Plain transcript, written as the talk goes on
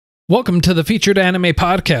Welcome to the Featured Anime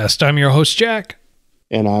Podcast. I'm your host, Jack.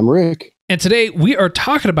 And I'm Rick. And today we are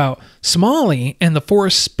talking about Somali and the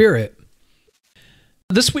Forest Spirit.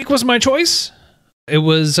 This week was my choice. It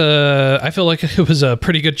was, I feel like it was a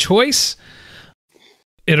pretty good choice.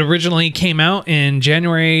 It originally came out in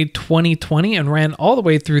January 2020 and ran all the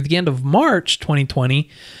way through the end of March 2020.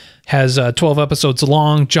 Has 12 episodes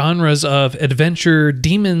long, genres of adventure,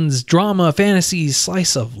 demons, drama, fantasy,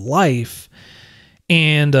 slice of life.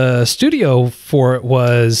 And studio for it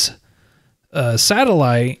was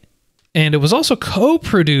Satelight, and it was also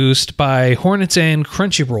co-produced by HORNETS and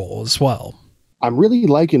CrunchyRoll as well. I'm really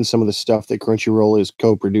liking some of the stuff that CrunchyRoll is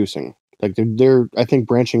co-producing. Like they're I think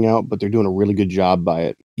branching out, but they're doing a really good job by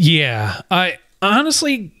it. Yeah, I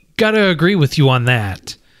honestly gotta agree with you on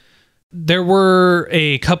that. There were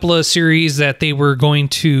a couple of series that they were going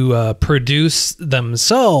to produce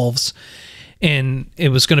themselves, and it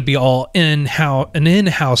was going to be all an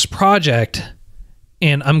in-house project.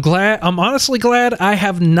 And I'm honestly glad I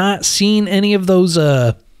have not seen any of those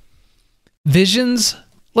visions,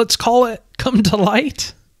 let's call it, come to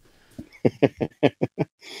light.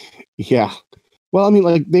 Yeah. Well, I mean,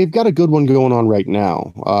 like, they've got a good one going on right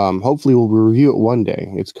now. Hopefully we'll review it one day.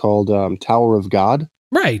 It's called Tower of God.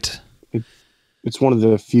 Right. It's one of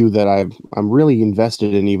the few that I'm really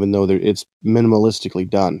invested in, even though it's minimalistically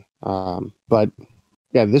done. But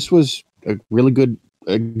yeah, this was a really good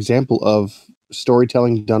example of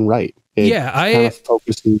storytelling done right.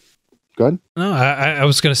 Focusing. Good. No, I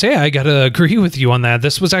was going to say, I got to agree with you on that.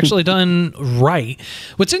 This was actually done right.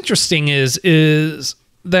 What's interesting is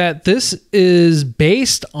that this is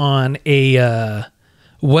based on a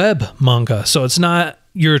web manga. So it's not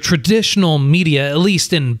your traditional media, at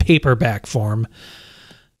least in paperback form.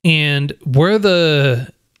 And where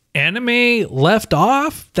the anime left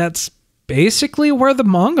off, that's basically where the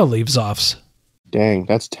manga leaves off. Dang,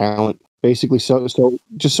 that's talent. Basically, so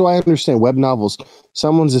just so I understand, web novels,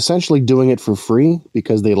 someone's essentially doing it for free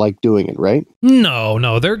because they like doing it, right?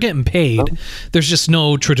 No, they're getting paid. Oh. There's just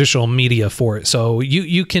no traditional media for it. So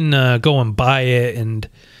you can go and buy it, and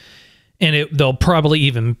they'll probably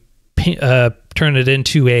even turn it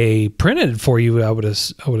into a printed for you. I would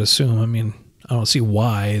assume. I mean, I don't see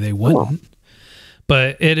why they wouldn't.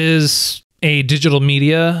 But it is a digital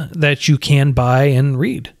media that you can buy and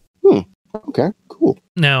read. Okay, cool.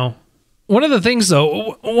 Now, one of the things,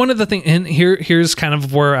 and here's kind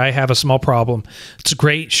of where I have a small problem. It's a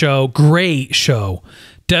great show.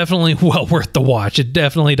 Definitely well worth the watch. It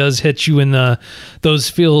definitely does hit you in those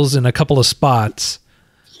feels in a couple of spots.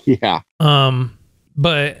 Yeah.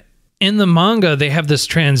 But in the manga, they have this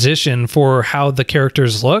transition for how the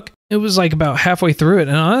characters look. It was like about halfway through it.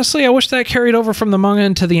 And honestly, I wish that carried over from the manga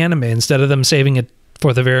into the anime instead of them saving it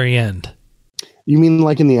for the very end. You mean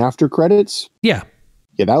like in the after credits? Yeah.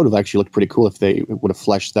 Yeah, that would have actually looked pretty cool if they would have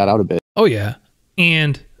fleshed that out a bit. Oh, yeah.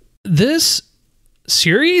 And this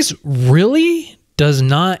series really does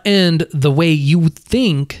not end the way you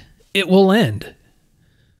think it will end.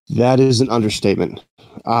 That is an understatement.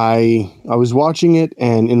 I was watching it,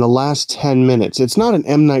 and in the last 10 minutes, it's not an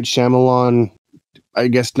M. Night Shyamalan, I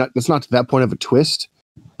guess it's not to that point of a twist,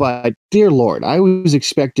 but dear Lord, I was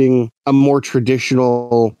expecting a more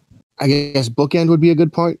traditional, I guess bookend would be a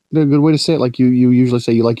good way to say it. Like you usually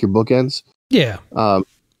say you like your bookends. Yeah.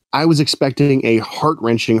 I was expecting a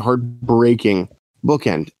heart-wrenching, heart-breaking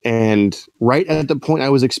bookend. And right at the point I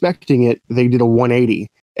was expecting it, they did a 180.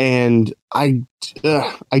 And I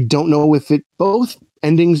don't know if both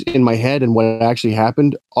endings in my head and what actually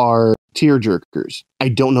happened are tearjerkers. I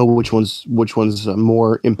don't know which one's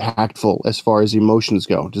more impactful as far as emotions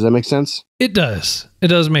go. Does that make sense? It does. It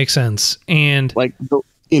does make sense. And like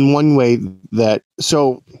in one way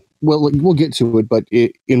we'll get to it, but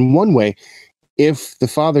in one way, if the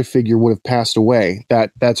father figure would have passed away,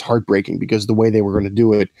 that's heartbreaking because the way they were going to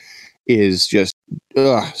do it is just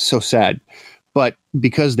so sad. But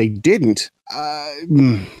because they didn't,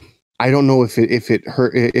 I don't know if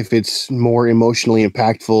it's more emotionally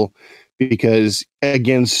impactful because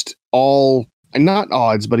against all, not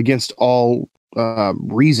odds, but against all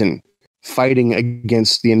reason, fighting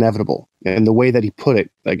against the inevitable. And the way that he put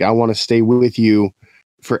it, like, I want to stay with you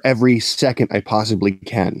for every second I possibly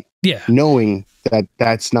can. Yeah. Knowing that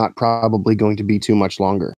that's not probably going to be too much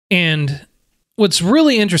longer. And what's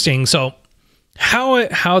really interesting, so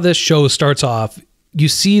how this show starts off, you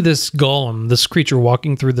see this golem, this creature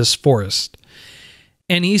walking through this forest.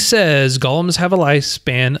 And he says golems have a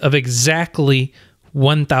lifespan of exactly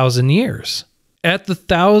 1,000 years. At the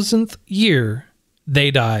 1,000th year,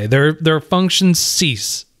 they die. Their functions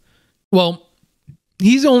cease. Well,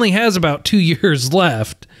 he only has about 2 years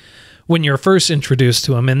left when you're first introduced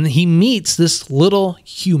to him, and he meets this little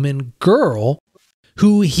human girl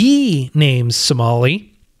who he names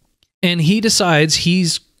Somali, and he decides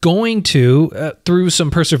he's going to, through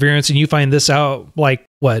some perseverance, and you find this out, like,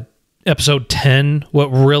 what, episode 10, what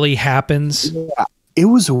really happens? Yeah, it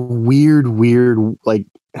was a weird, like,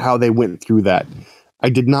 how they went through that. I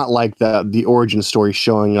did not like the origin story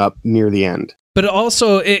showing up near the end. But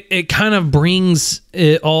also, it kind of brings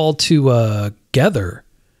it all together.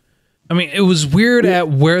 I mean, it was weird at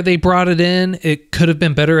where they brought it in. It could have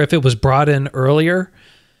been better if it was brought in earlier.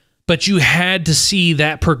 But you had to see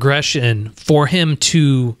that progression for him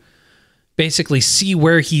to basically see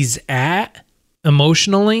where he's at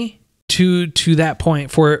emotionally to that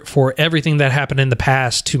point for everything that happened in the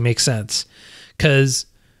past to make sense. Because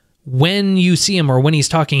when you see him or when he's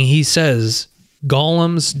talking, he says,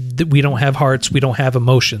 golems, we don't have hearts, we don't have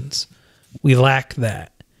emotions. We lack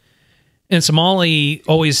that. And Somali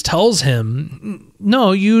always tells him,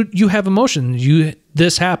 no, you have emotion.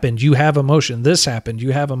 This happened, you have emotion. This happened,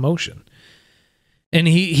 you have emotion. And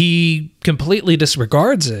he completely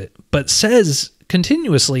disregards it, but says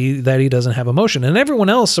continuously that he doesn't have emotion, and everyone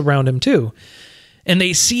else around him too. And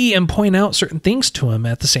they see and point out certain things to him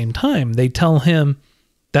at the same time. They tell him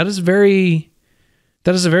that is a very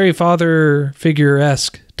father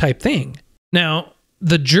figure-esque type thing. Now,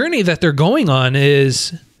 the journey that they're going on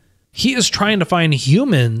is he is trying to find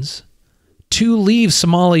humans to leave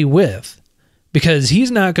Somali with, because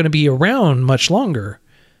he's not going to be around much longer.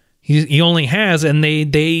 He only has, and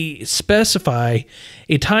they specify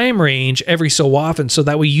a time range every so often, so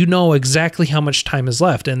that way you know exactly how much time is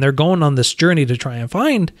left. And they're going on this journey to try and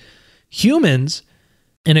find humans,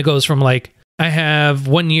 and it goes from like, I have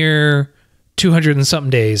 1 year, 200 and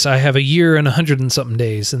something days. I have a year and 100 and something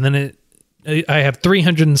days. And then I have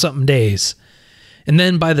 300 and something days. And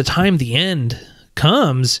then by the time the end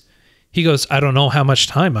comes, he goes, I don't know how much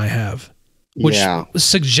time I have, which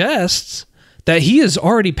suggests that he has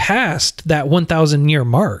already passed that 1,000 year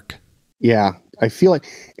mark. Yeah, I feel like,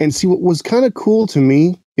 and see, what was kind of cool to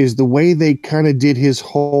me is the way they kind of did his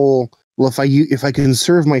whole, well, if I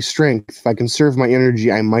conserve my strength, if I conserve my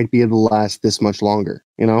energy, I might be able to last this much longer,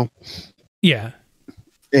 you know? Yeah.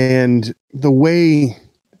 And the way,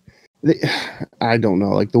 I don't know,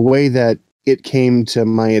 like the way that it came to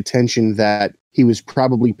my attention that he was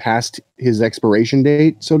probably past his expiration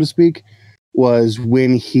date, so to speak, was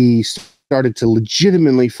when he started to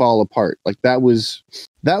legitimately fall apart. Like that was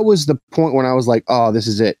the point when I was like, oh, this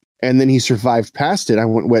is it. And then he survived past it. I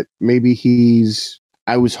went, what, maybe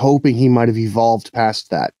I was hoping he might have evolved past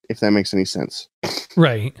that, if that makes any sense.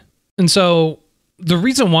 Right. And so the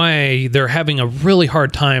reason why they're having a really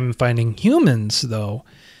hard time finding humans, though,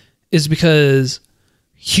 is because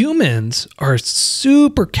humans are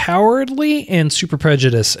super cowardly and super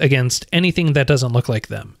prejudiced against anything that doesn't look like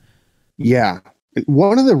them. Yeah.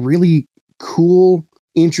 One of the really cool,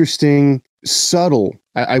 interesting, subtle,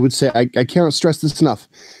 I would say, I can't stress this enough,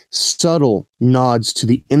 subtle nods to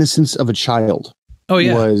the innocence of a child. Oh,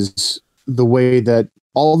 yeah. Was the way that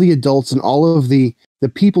all the adults and all of the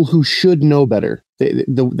people who should know better,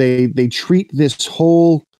 they treat this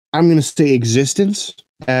whole, I'm going to say, existence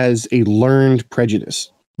as a learned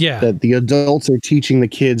prejudice. Yeah. That the adults are teaching the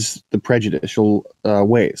kids the prejudicial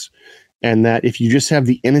ways. And that if you just have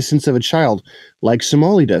the innocence of a child, like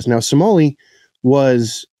Somali does. Now, Somali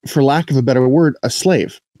was, for lack of a better word, a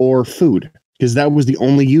slave or food, because that was the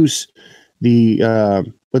only use.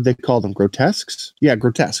 What they call them, grotesques? Yeah,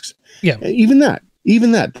 grotesques. Yeah. Even that.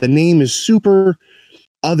 The name is super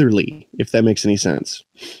otherly, if that makes any sense.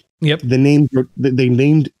 Yep. They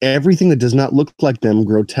named everything that does not look like them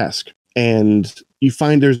grotesque. And you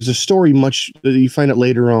find there's a story you find it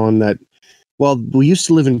later on that, well, we used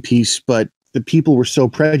to live in peace, but the people were so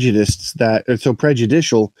prejudicial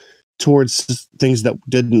towards things that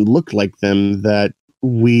didn't look like them that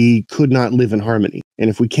we could not live in harmony.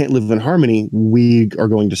 And if we can't live in harmony, we are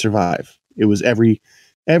going to survive. It was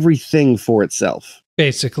everything for itself.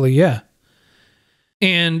 Basically, yeah.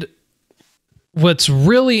 And what's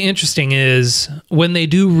really interesting is when they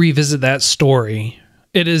do revisit that story,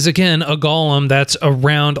 it is, again, a golem that's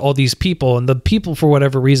around all these people, and the people, for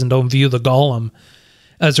whatever reason, don't view the golem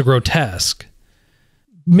as a grotesque.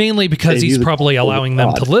 Mainly because he's probably allowing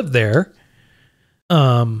them to live there.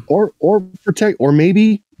 Or protect, or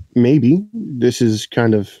maybe this is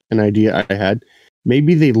kind of an idea I had.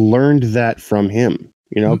 Maybe they learned that from him,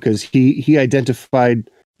 you know, because he identified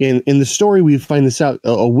in the story, we find this out,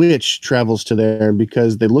 a witch travels to there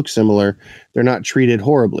because they look similar. They're not treated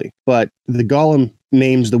horribly, but the golem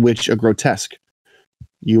names the witch a grotesque.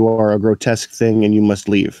 You are a grotesque thing and you must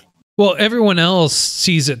leave. Well, everyone else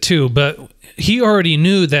sees it too, but he already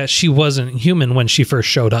knew that she wasn't human when she first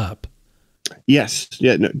showed up. Yes.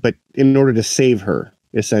 Yeah. No, but in order to save her,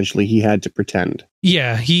 essentially, he had to pretend.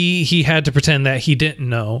 Yeah, he had to pretend that he didn't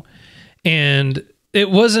know. And it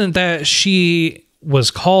wasn't that she was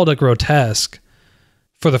called a grotesque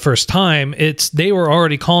for the first time.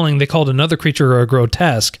 They called another creature a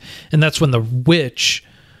grotesque. And that's when the witch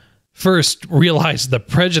first realized the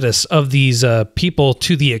prejudice of these people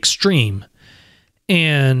to the extreme.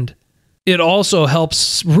 And it also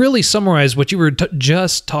helps really summarize what you were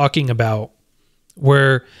just talking about,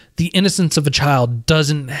 where the innocence of a child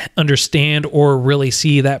doesn't understand or really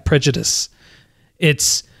see that prejudice.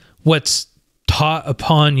 It's what's taught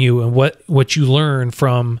upon you and what you learn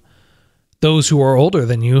from those who are older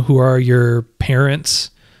than you, who are your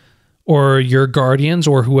parents or your guardians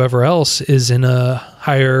or whoever else is in a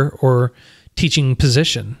higher or teaching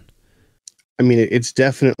position. I mean, it's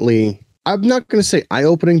definitely, I'm not going to say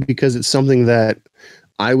eye-opening because it's something that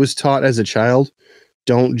I was taught as a child.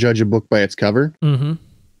 Don't judge a book by its cover. Mm-hmm.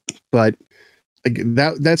 But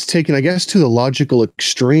that's taken, I guess, to the logical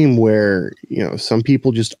extreme where, some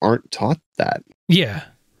people just aren't taught that. Yeah.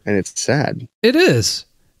 And it's sad. It is.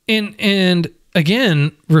 And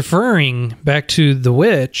again, referring back to the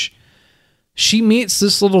witch, she meets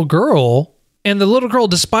this little girl, and the little girl,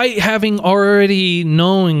 despite having already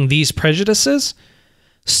knowing these prejudices,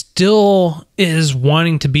 still is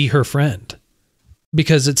wanting to be her friend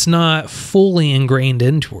because it's not fully ingrained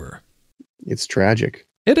into her. It's tragic.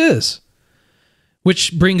 It is.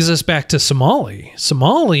 Which brings us back to Somali.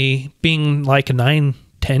 Somali, being like a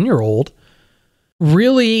 9-10-year-old,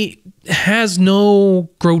 really has no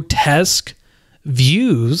grotesque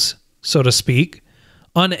views, so to speak,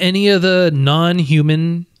 on any of the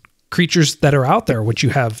non-human creatures that are out there, which you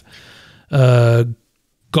have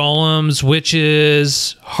golems,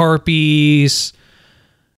 witches, harpies,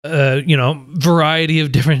 variety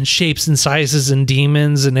of different shapes and sizes and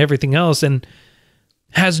demons and everything else, and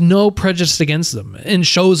has no prejudice against them and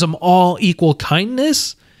shows them all equal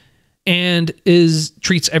kindness and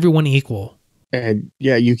treats everyone equal. And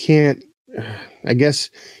yeah, you can't, I guess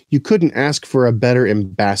you couldn't ask for a better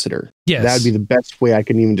ambassador. Yes. That would be the best way I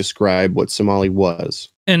can even describe what Somali was.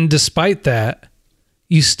 And despite that,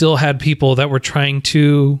 you still had people that were trying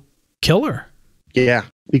to kill her. Yeah,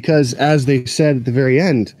 because as they said at the very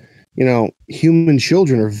end, human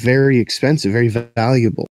children are very expensive, very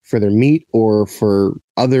valuable for their meat or for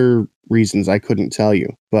other reasons I couldn't tell you.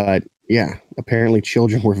 But yeah, apparently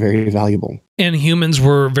children were very valuable. And humans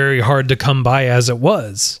were very hard to come by as it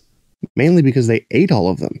was. Mainly because they ate all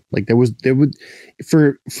of them. Like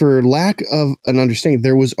for lack of an understanding,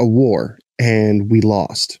 there was a war and we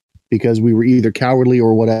lost because we were either cowardly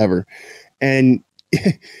or whatever. And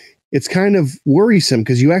it's kind of worrisome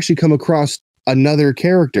because you actually come across another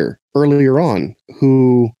character earlier on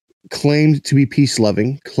who claimed to be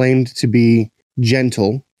peace-loving, claimed to be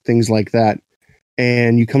gentle, things like that.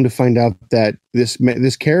 And you come to find out that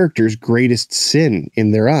this character's greatest sin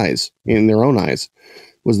in their own eyes,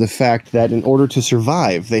 was the fact that in order to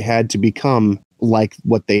survive, they had to become like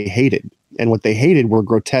what they hated. And what they hated were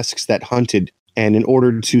grotesques that hunted. And in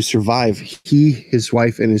order to survive, he, his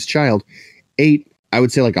wife, and his child ate, I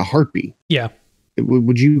would say, like a harpy. Yeah.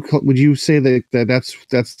 Would you say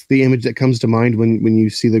that's the image that comes to mind when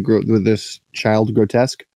you see this child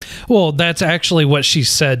grotesque? Well, that's actually what she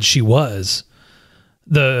said she was.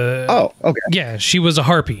 Oh, okay. Yeah, she was a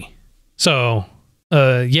harpy. So,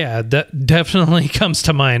 yeah, that definitely comes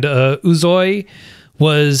to mind. Uzoi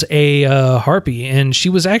was a harpy, and she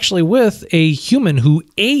was actually with a human who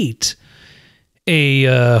ate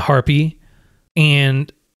a harpy,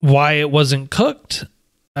 and why it wasn't cooked,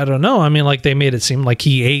 I don't know. I mean, like, they made it seem like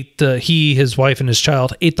his wife and his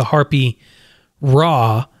child ate the harpy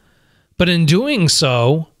raw, but in doing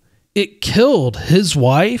so, it killed his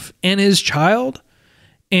wife and his child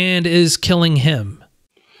and is killing him.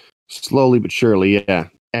 Slowly but surely, yeah.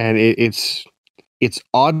 And it's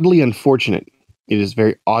oddly unfortunate. It is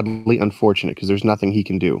very oddly unfortunate because there's nothing he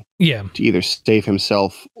can do. Yeah. To either save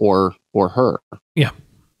himself or her. Yeah.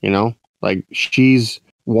 Like, she's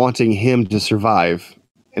wanting him to survive.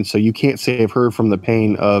 And so you can't save her from the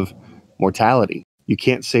pain of mortality. You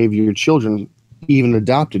can't save your children, even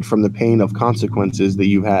adopted, from the pain of consequences that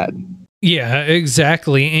you had. Yeah,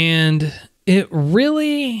 exactly. And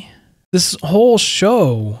this whole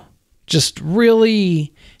show just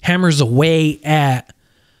really hammers away at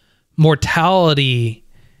mortality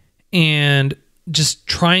and just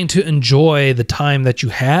trying to enjoy the time that you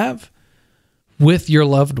have with your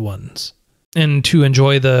loved ones and to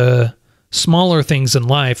enjoy the smaller things in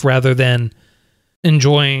life rather than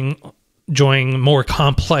enjoying more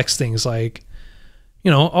complex things like,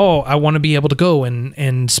 oh, I want to be able to go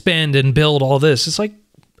and spend and build all this. It's like,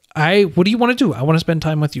 what do you want to do? I want to spend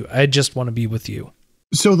time with you. I just want to be with you.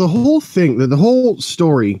 So the whole thing, the whole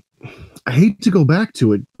story, I hate to go back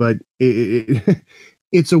to it, but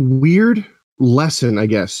it's a weird lesson, I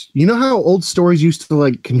guess. You know how old stories used to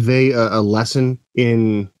like convey a lesson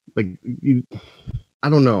in like, I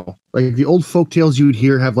don't know, like the old folk tales you'd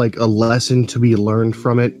hear have like a lesson to be learned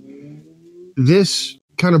from it. This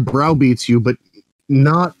kind of browbeats you, but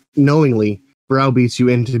not knowingly browbeats you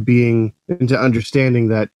into understanding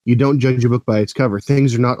that you don't judge a book by its cover.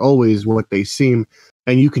 Things are not always what they seem,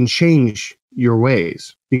 and you can change your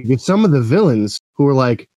ways. Because some of the villains who are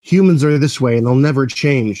like, humans are this way and they'll never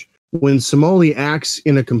change, when Somali acts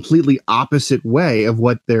in a completely opposite way of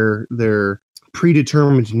what their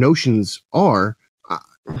predetermined notions are,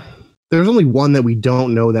 there's only one that we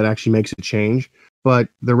don't know that actually makes a change, but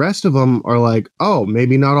the rest of them are like, oh,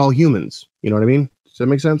 maybe not all humans. You know what I mean? Does that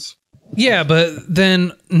make sense? Yeah, but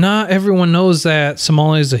then not everyone knows that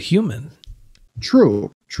Somali is a human.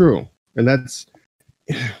 True. And that's...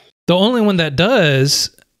 The only one that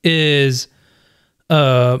does is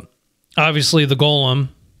obviously the Golem,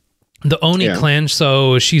 the Oni clan,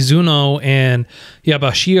 so Shizuno and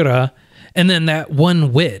Yabashira, and then that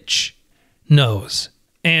one witch knows.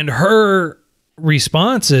 And her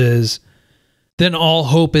response is, then all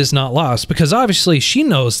hope is not lost, because obviously she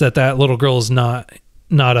knows that little girl is not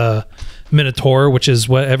a Minotaur, which is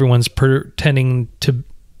what everyone's pretending to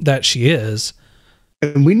that she is.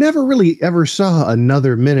 And we never really ever saw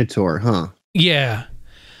another Minotaur, huh? Yeah.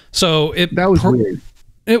 So that was weird.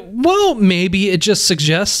 Well, maybe it just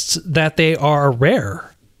suggests that they are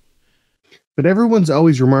rare. But everyone's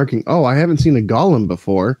always remarking, oh, I haven't seen a golem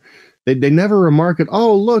before. They never remark it,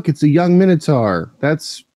 oh, look, it's a young Minotaur.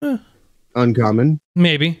 That's uncommon.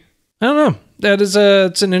 Maybe. I don't know.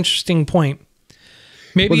 It's an interesting point.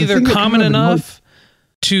 Maybe they're common enough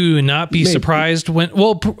to not be surprised when...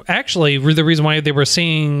 Well, actually, the reason why they were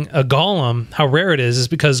saying a golem, how rare it is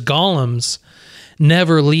because golems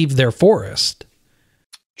never leave their forest.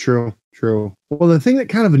 True. Well, the thing that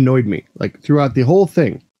kind of annoyed me, like throughout the whole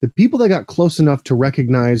thing, the people that got close enough to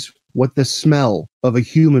recognize what the smell of a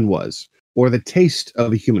human was, or the taste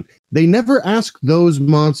of a human, they never asked those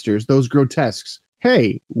monsters, those grotesques,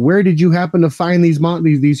 hey, where did you happen to find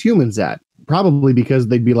these humans at? Probably because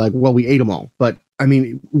they'd be like, well, we ate them all. But I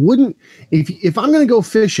mean, if I'm going to go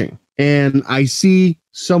fishing and I see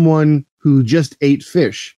someone who just ate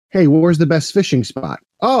fish, hey, where's the best fishing spot?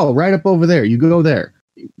 Oh, right up over there. You go there.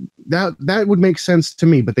 That would make sense to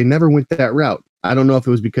me, but they never went that route. I don't know if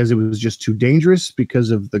it was because it was just too dangerous because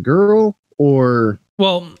of the girl, or...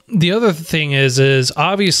 Well, the other thing is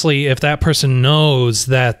obviously if that person knows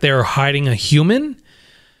that they're hiding a human,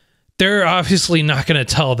 they're obviously not going to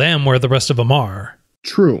tell them where the rest of them are.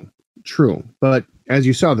 True. But as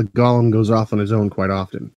you saw, the golem goes off on his own quite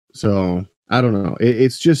often. So I don't know.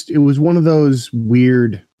 It was one of those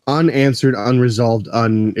weird, unanswered, unresolved,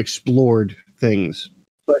 unexplored things.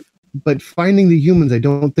 But finding the humans, I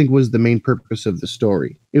don't think was the main purpose of the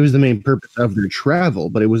story. It was the main purpose of their travel,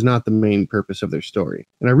 but it was not the main purpose of their story.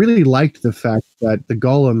 And I really liked the fact that the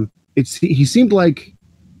golem, he seemed like,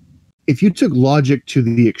 if you took logic to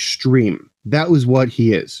the extreme, that was what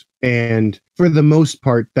he is. And for the most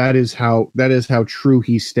part, that is how true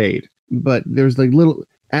he stayed. But there's like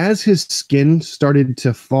as his skin started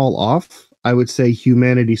to fall off, I would say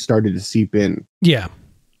humanity started to seep in. Yeah.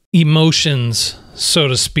 Emotions, so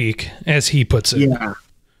to speak, as he puts it. Yeah.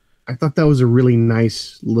 I thought that was a really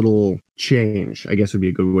nice little change, I guess would be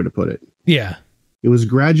a good way to put it. Yeah. It was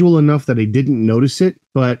gradual enough that I didn't notice it,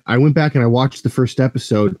 but I went back and I watched the first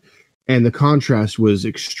episode, and the contrast was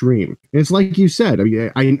extreme. And it's like you said, I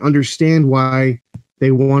mean, I understand why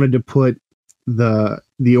they wanted to put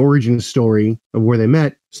the origin story of where they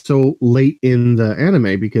met so late in the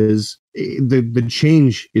anime, because the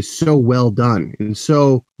change is so well done and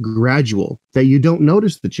so gradual that you don't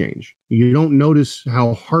notice the change. You don't notice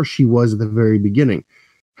how harsh he was at the very beginning.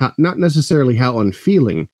 Not necessarily how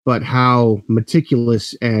unfeeling, but how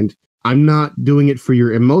meticulous, and I'm not doing it for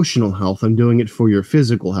your emotional health, I'm doing it for your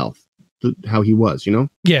physical health. How he was, you know?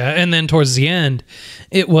 Yeah, and then towards the end,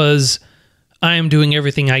 it was, I am doing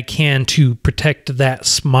everything I can to protect that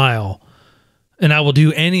smile, and I will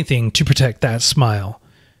do anything to protect that smile.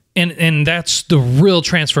 And that's the real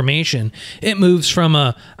transformation. It moves from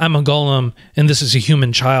I'm a golem and this is a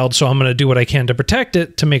human child, so I'm going to do what I can to protect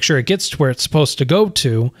it to make sure it gets to where it's supposed to go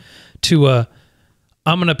to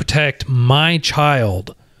I'm going to protect my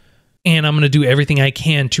child, and I'm going to do everything I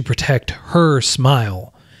can to protect her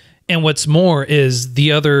smile. And what's more is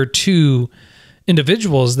the other two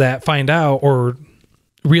individuals that find out or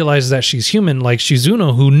realize that she's human, like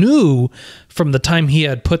Shizuno, who knew from the time he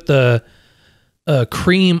had put the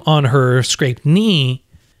cream on her scraped knee,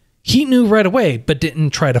 he knew right away, but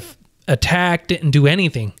didn't try to attack, didn't do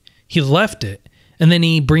anything. He left it. And then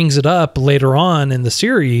he brings it up later on in the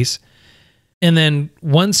series. And then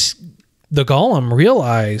once the golem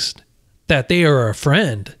realized that they are a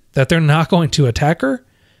friend, that they're not going to attack her,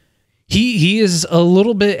 he is a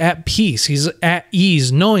little bit at peace. He's at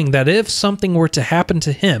ease, knowing that if something were to happen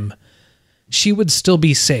to him, she would still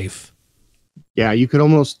be safe. Yeah, you could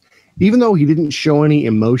almost, even though he didn't show any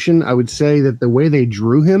emotion, I would say that the way they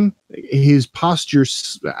drew him, his posture,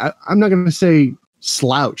 I'm not going to say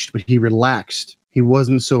slouched, but he relaxed. He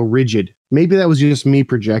wasn't so rigid. Maybe that was just me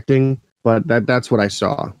projecting, but that's what I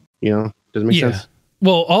saw. You know, does it make sense?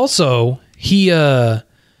 Well, also, he,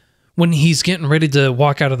 when he's getting ready to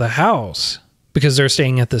walk out of the house, because they're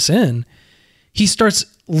staying at this inn, he starts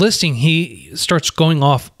listing, he starts going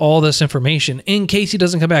off all this information in case he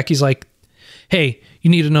doesn't come back. He's like, hey, you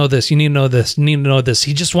need to know this, you need to know this, you need to know this.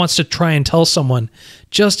 He just wants to try and tell someone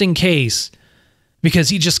just in case, because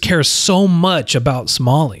he just cares so much about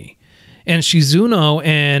Somali. And Shizuno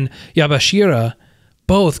and Yabashira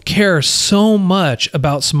both care so much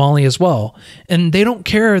about Somali as well. And they don't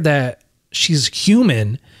care that she's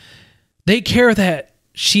human. They care that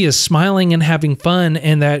she is smiling and having fun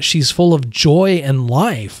and that she's full of joy and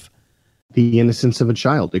life. The innocence of a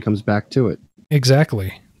child. It comes back to it.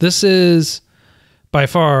 Exactly. This is by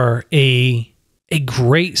far a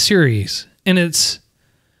great series, and it's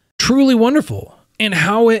truly wonderful. And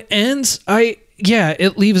how it ends,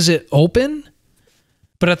 it leaves it open,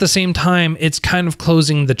 but at the same time, it's kind of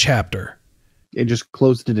closing the chapter. It just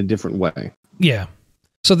closed it a different way. Yeah.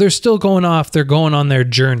 So they're still going off. They're going on their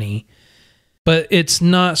journey, but it's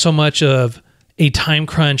not so much of a time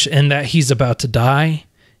crunch and that he's about to die.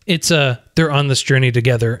 It's they're on this journey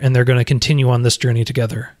together and they're going to continue on this journey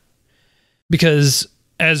together. Because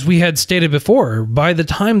as we had stated before, by the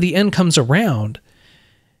time the end comes around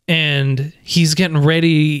and he's getting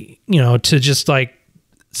ready, to just like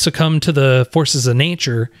succumb to the forces of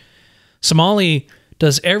nature, Somali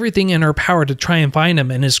does everything in her power to try and find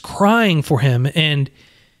him and is crying for him. And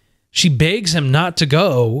she begs him not to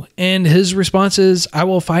go. And his response is, I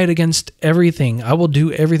will fight against everything. I will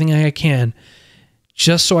do everything I can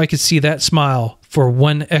just so I could see that smile for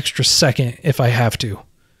one extra second if I have to.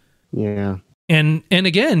 Yeah. And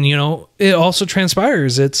again, it also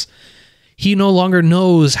transpires. He no longer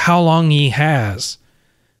knows how long he has.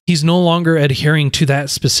 He's no longer adhering to that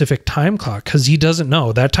specific time clock because he doesn't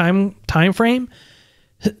know that time frame,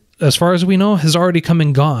 as far as we know, has already come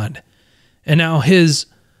and gone. And now his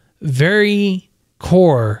very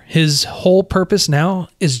core, his whole purpose now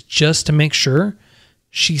is just to make sure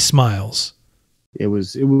she smiles. It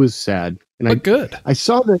was sad. And good. I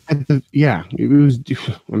saw that it was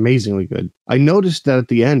amazingly good. I noticed that at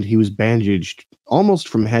the end he was bandaged almost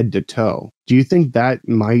from head to toe. Do you think that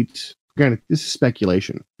might, granted, this is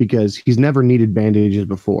speculation because he's never needed bandages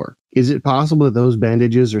before. Is it possible that those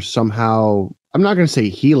bandages are somehow, I'm not going to say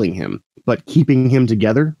healing him, but keeping him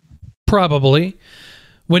together? Probably.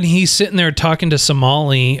 When he's sitting there talking to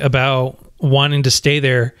Somali about wanting to stay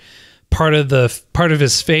there, part of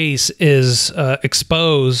his face is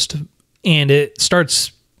exposed, and it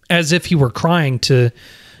starts as if he were crying to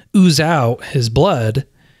ooze out his blood,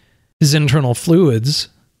 his internal fluids.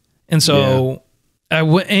 And so,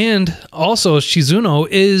 and also Shizuno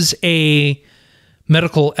is a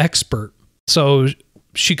medical expert. So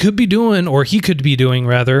she could be doing, or he could be doing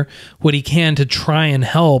rather, what he can to try and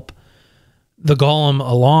help the golem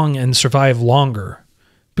along and survive longer.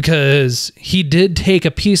 Because he did take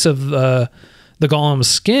a piece of the golem's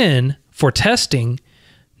skin for testing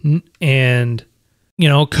and,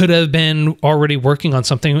 could have been already working on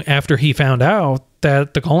something after he found out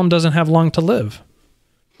that the golem doesn't have long to live.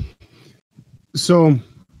 So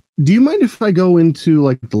do you mind if I go into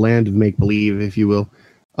like the land of make-believe, if you will,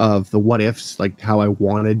 of the what ifs, like how I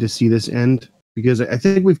wanted to see this end? Because I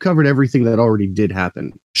think we've covered everything that already did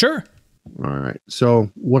happen. Sure. All right.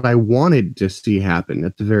 So what I wanted to see happen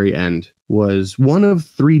at the very end was one of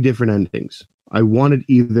three different endings. I wanted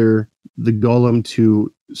either the golem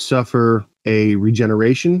to suffer a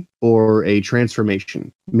regeneration or a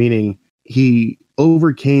transformation, meaning he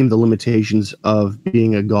overcame the limitations of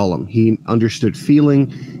being a golem. He understood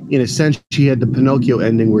feeling. In a sense, he had the Pinocchio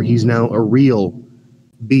ending where he's now a real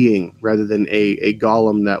being rather than a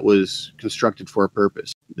golem that was constructed for a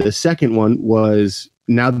purpose. The second one was,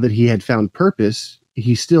 now that he had found purpose,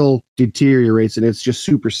 he still deteriorates, and it's just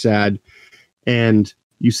super sad. And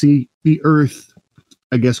you see the earth,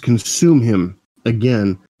 I guess, consume him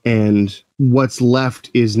again. And what's left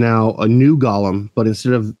is now a new golem, but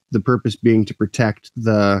instead of the purpose being to protect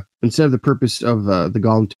the purpose of the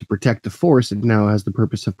golem to protect the forest, it now has the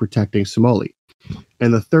purpose of protecting Somali.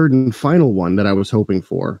 And the third and final one that I was hoping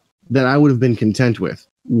for, that I would have been content with,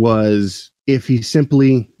 was if he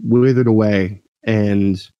simply withered away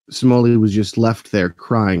and Somali was just left there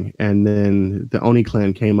crying, and then the Oni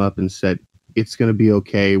clan came up and said, "It's going to be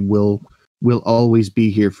okay. We'll always be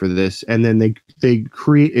here for this." And then they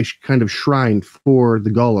create a kind of shrine for the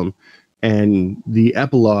golem, and the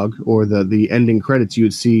epilogue or the ending credits, you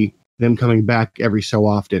would see them coming back every so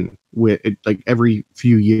often, with like every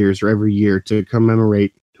few years or every year, to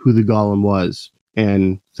commemorate who the golem was.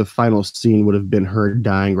 And the final scene would have been her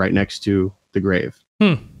dying right next to the grave.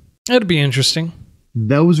 That'd be interesting.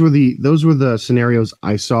 Those were the scenarios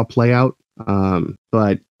I saw play out.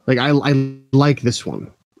 But like I like this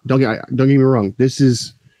one. Don't get me wrong.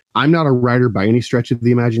 I'm not a writer by any stretch of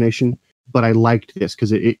the imagination, but I liked this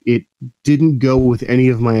because it didn't go with any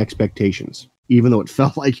of my expectations, even though it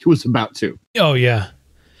felt like it was about to. Oh yeah.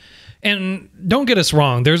 And don't get us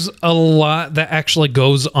wrong, there's a lot that actually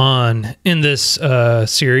goes on in this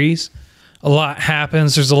series. A lot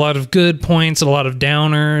happens. There's a lot of good points, a lot of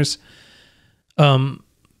downers.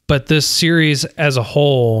 But this series as a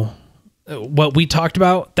whole, what we talked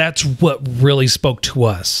about, that's what really spoke to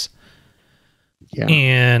us. Yeah.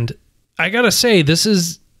 And I gotta say, this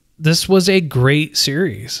was a great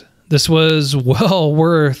series. This was well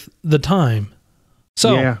worth the time.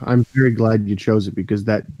 So yeah, I'm very glad you chose it because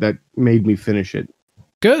that made me finish it.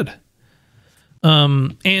 Good.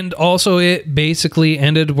 And also it basically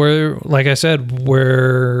ended where, like I said,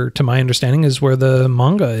 where, to my understanding, is where the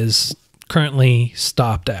manga is currently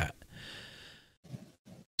stopped at.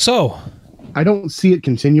 So I don't see it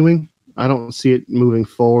continuing. I don't see it moving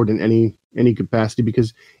forward in any capacity,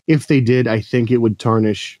 because if they did, I think it would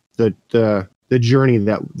tarnish the journey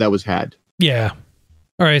that was had. Yeah.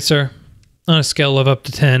 All right, sir. On a scale of up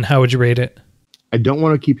to 10, how would you rate it? I don't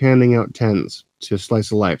want to keep handing out 10s to Slice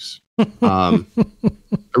of Lives. I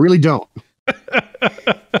really don't,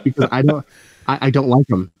 because I don't like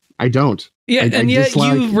them. I don't. Yeah, and yet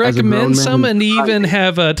you recommend some and even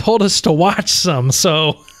have told us to watch some.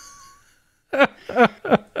 So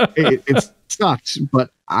it sucks, but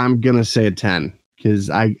I'm gonna say a 10 because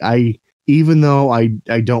I even though I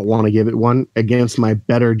don't want to give it one, against my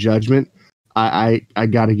better judgment, I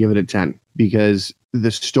got to give it a 10 because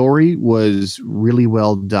the story was really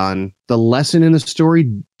well done. The lesson in the story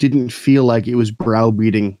didn't feel like it was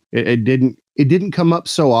browbeating. It didn't come up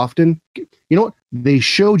so often. You know what? They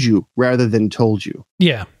showed you rather than told you.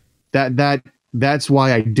 Yeah. That's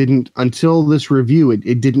why I didn't, until this review,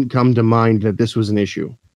 it didn't come to mind that this was an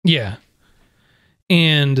issue. Yeah.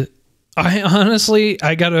 And I honestly,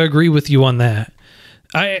 I got to agree with you on that.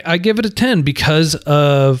 I give it a 10 because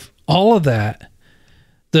of all of that.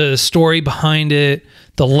 The story behind it,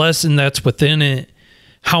 the lesson that's within it,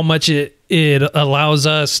 how much it allows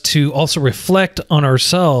us to also reflect on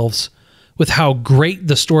ourselves with how great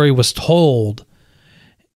the story was told,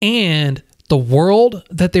 and the world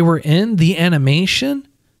that they were in, the animation,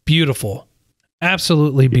 beautiful.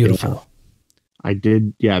 Absolutely beautiful. I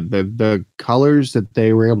did, yeah, the colors that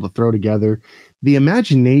they were able to throw together, the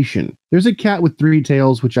imagination. There's a cat with three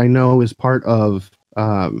tails, which I know is part of,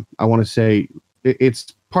 I want to say, it's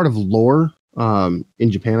part of lore in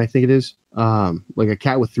Japan, I think it is. Like a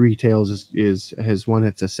cat with three tails has one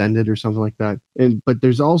that's ascended or something like that. But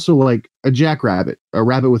there's also like a jackrabbit, a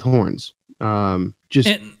rabbit with horns. And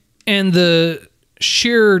the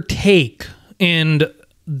sheer take and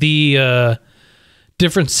the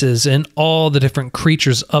differences in all the different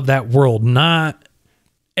creatures of that world. Not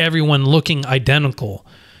everyone looking identical.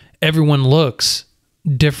 Everyone looks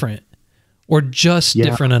different or just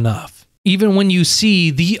different enough. Even when you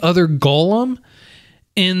see the other golem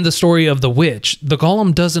in the story of the witch, the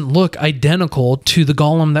golem doesn't look identical to the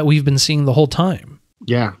golem that we've been seeing the whole time.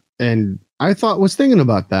 Yeah, and I was thinking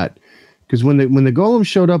about that because when the golem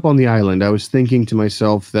showed up on the island, I was thinking to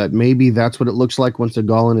myself that maybe that's what it looks like once a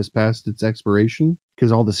golem is past its expiration,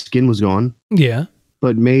 because all the skin was gone. Yeah,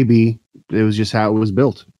 but maybe it was just how it was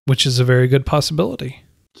built, which is a very good possibility.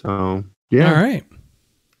 So yeah, all right.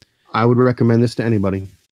 I would recommend this to anybody.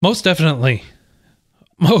 Most definitely.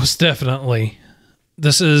 Most definitely.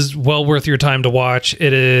 This is well worth your time to watch.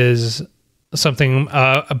 It is something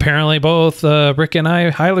apparently both Rick and I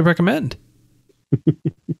highly recommend.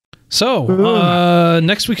 So,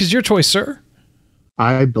 next week is your choice, sir.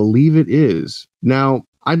 I believe it is. Now,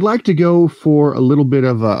 I'd like to go for a little bit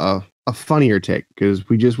of a a funnier take because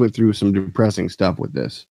we just went through some depressing stuff with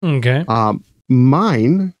this. Okay.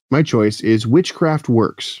 My choice is Witchcraft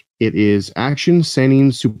Works. It is action,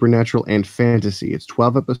 setting, supernatural, and fantasy. It's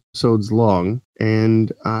 12 episodes long,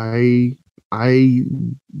 and I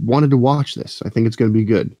wanted to watch this. I think it's going to be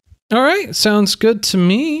good. All right, sounds good to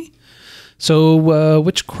me. So,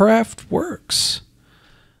 Witchcraft Works.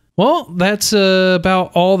 Well, that's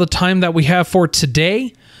about all the time that we have for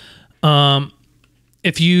today.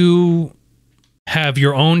 If you have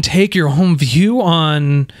your own take, your own view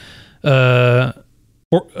on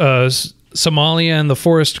Somali and the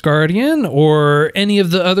Forest Guardian, or any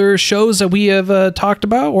of the other shows that we have talked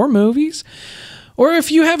about, or movies, or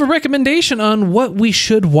if you have a recommendation on what we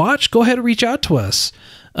should watch, go ahead and reach out to us.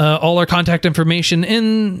 All our contact information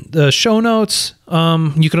in the show notes.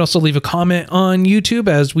 You can also leave a comment on YouTube,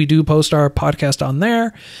 as we do post our podcast on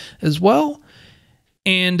there as well.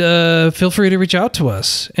 And feel free to reach out to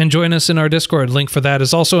us and join us in our Discord. Link for that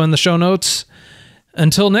is also in the show notes.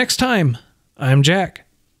 Until next time, I'm Jack.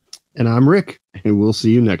 And I'm Rick, and we'll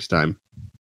see you next time.